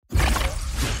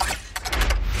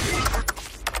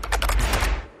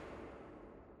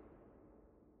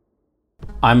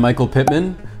I'm Michael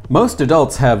Pittman. Most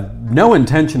adults have no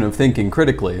intention of thinking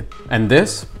critically, and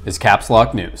this is Caps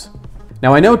Lock News.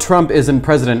 Now, I know Trump isn't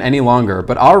president any longer,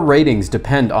 but our ratings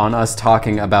depend on us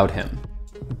talking about him.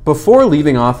 Before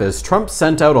leaving office, Trump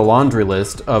sent out a laundry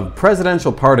list of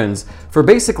presidential pardons for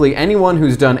basically anyone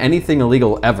who's done anything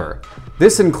illegal ever.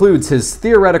 This includes his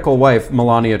theoretical wife,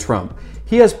 Melania Trump.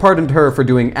 He has pardoned her for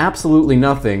doing absolutely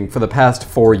nothing for the past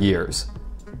 4 years.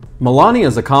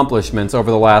 Melania's accomplishments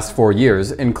over the last 4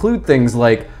 years include things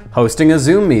like hosting a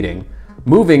Zoom meeting,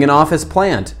 moving an office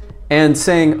plant, and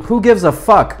saying, "Who gives a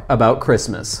fuck about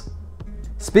Christmas?"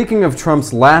 Speaking of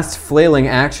Trump's last flailing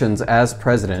actions as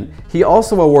president, he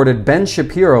also awarded Ben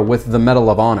Shapiro with the Medal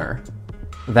of Honor.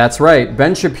 That's right,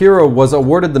 Ben Shapiro was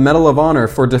awarded the Medal of Honor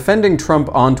for defending Trump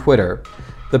on Twitter.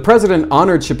 The president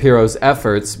honored Shapiro's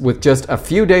efforts with just a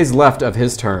few days left of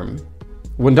his term.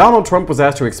 When Donald Trump was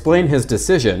asked to explain his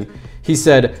decision, he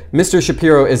said, "Mr.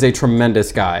 Shapiro is a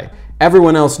tremendous guy.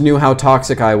 Everyone else knew how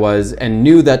toxic I was and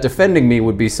knew that defending me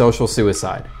would be social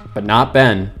suicide, but not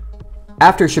Ben."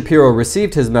 After Shapiro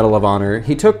received his Medal of Honor,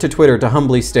 he took to Twitter to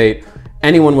humbly state,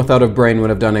 "Anyone without a brain would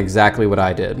have done exactly what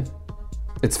I did."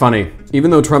 It's funny,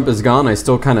 even though Trump is gone, I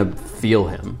still kind of feel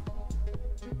him.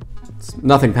 It's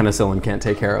nothing penicillin can't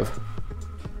take care of.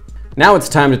 Now it's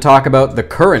time to talk about the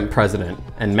current president,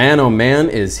 and man oh man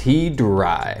is he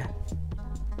dry.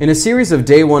 In a series of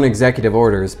day one executive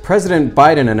orders, President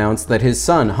Biden announced that his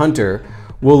son, Hunter,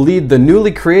 will lead the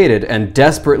newly created and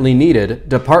desperately needed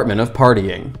Department of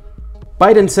Partying.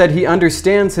 Biden said he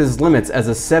understands his limits as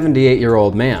a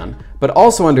 78-year-old man, but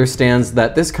also understands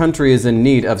that this country is in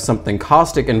need of something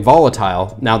caustic and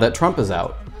volatile now that Trump is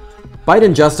out.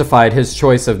 Biden justified his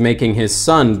choice of making his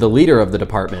son the leader of the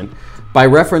department by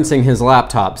referencing his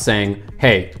laptop, saying,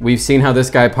 "Hey, we've seen how this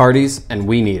guy parties, and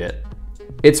we need it."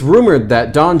 It's rumored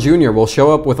that Don Jr. will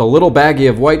show up with a little baggie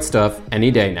of white stuff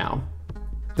any day now.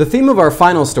 The theme of our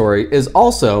final story is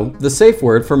also the safe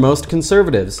word for most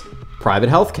conservatives: private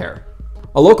health care.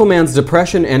 A local man's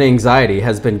depression and anxiety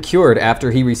has been cured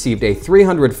after he received a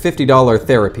 $350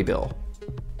 therapy bill.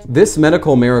 This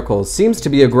medical miracle seems to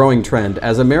be a growing trend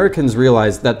as Americans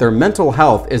realize that their mental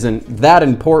health isn't that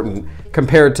important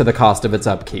compared to the cost of its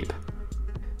upkeep.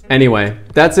 Anyway,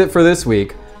 that's it for this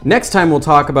week. Next time we'll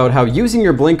talk about how using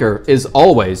your blinker is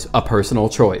always a personal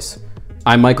choice.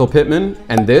 I'm Michael Pittman,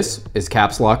 and this is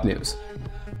Caps Lock News.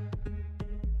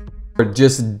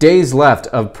 Just days left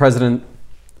of President...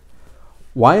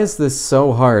 Why is this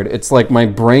so hard? It's like my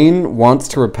brain wants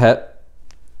to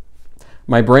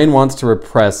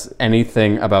repress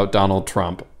anything about Donald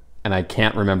Trump, and I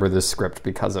can't remember this script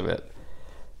because of it.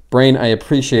 Brain, I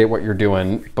appreciate what you're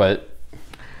doing, but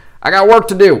I got work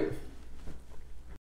to do.